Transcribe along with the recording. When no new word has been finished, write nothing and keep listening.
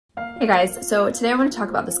Hey guys, so today I want to talk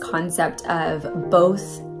about this concept of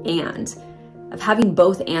both and, of having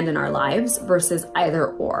both and in our lives versus either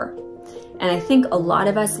or. And I think a lot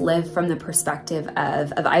of us live from the perspective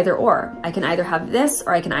of either or. I can either have this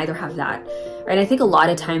or I can either have that. Right? And I think a lot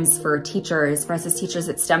of times for teachers, for us as teachers,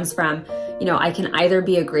 it stems from, I can either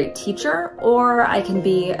be a great teacher or I can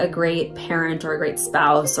be a great parent or a great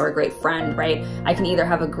spouse or a great friend, right? I can either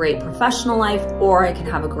have a great professional life or I can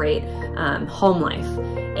have a great home life.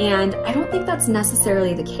 And I don't think that's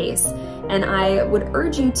necessarily the case. And I would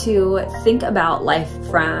urge you to think about life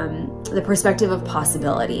from the perspective of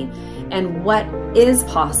possibility and what is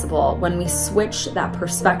possible when we switch that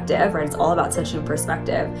perspective, right? It's all about switching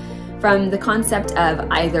perspective from the concept of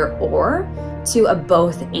either or to a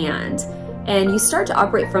both and. And you start to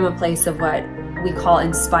operate from a place of what we call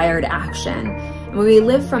inspired action. And when we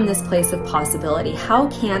live from this place of possibility, how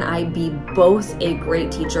can I be both a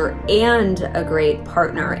great teacher and a great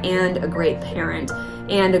partner and a great parent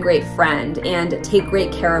and a great friend and take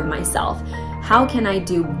great care of myself? How can I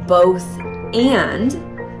do both and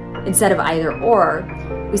instead of either or?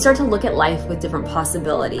 We start to look at life with different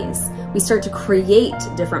possibilities. We start to create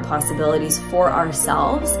different possibilities for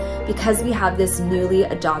ourselves because we have this newly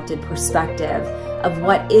adopted perspective of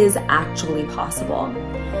what is actually possible.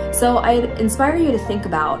 So I'd inspire you to think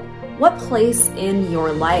about what place in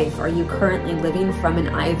your life are you currently living from an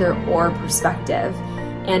either or perspective,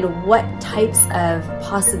 and what types of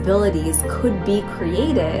possibilities could be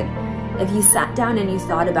created if you sat down and you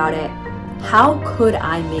thought about it. How could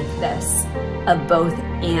I make this a both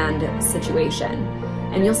and situation?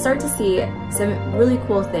 And you'll start to see some really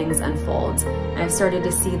cool things unfold. And I've started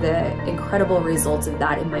to see the incredible results of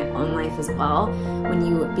that in my own life as well. When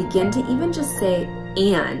you begin to even just say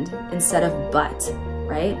and instead of but,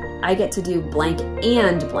 right? I get to do blank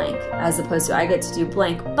and blank as opposed to I get to do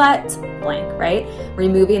blank but blank, right?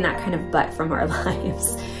 Removing that kind of but from our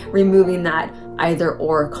lives, removing that either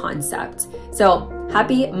or concept. So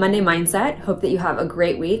happy Monday Mindset. Hope that you have a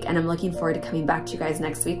great week, and I'm looking forward to coming back to you guys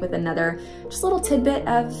next week with another just little tidbit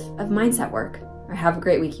of mindset work. Or have a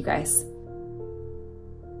great week, you guys.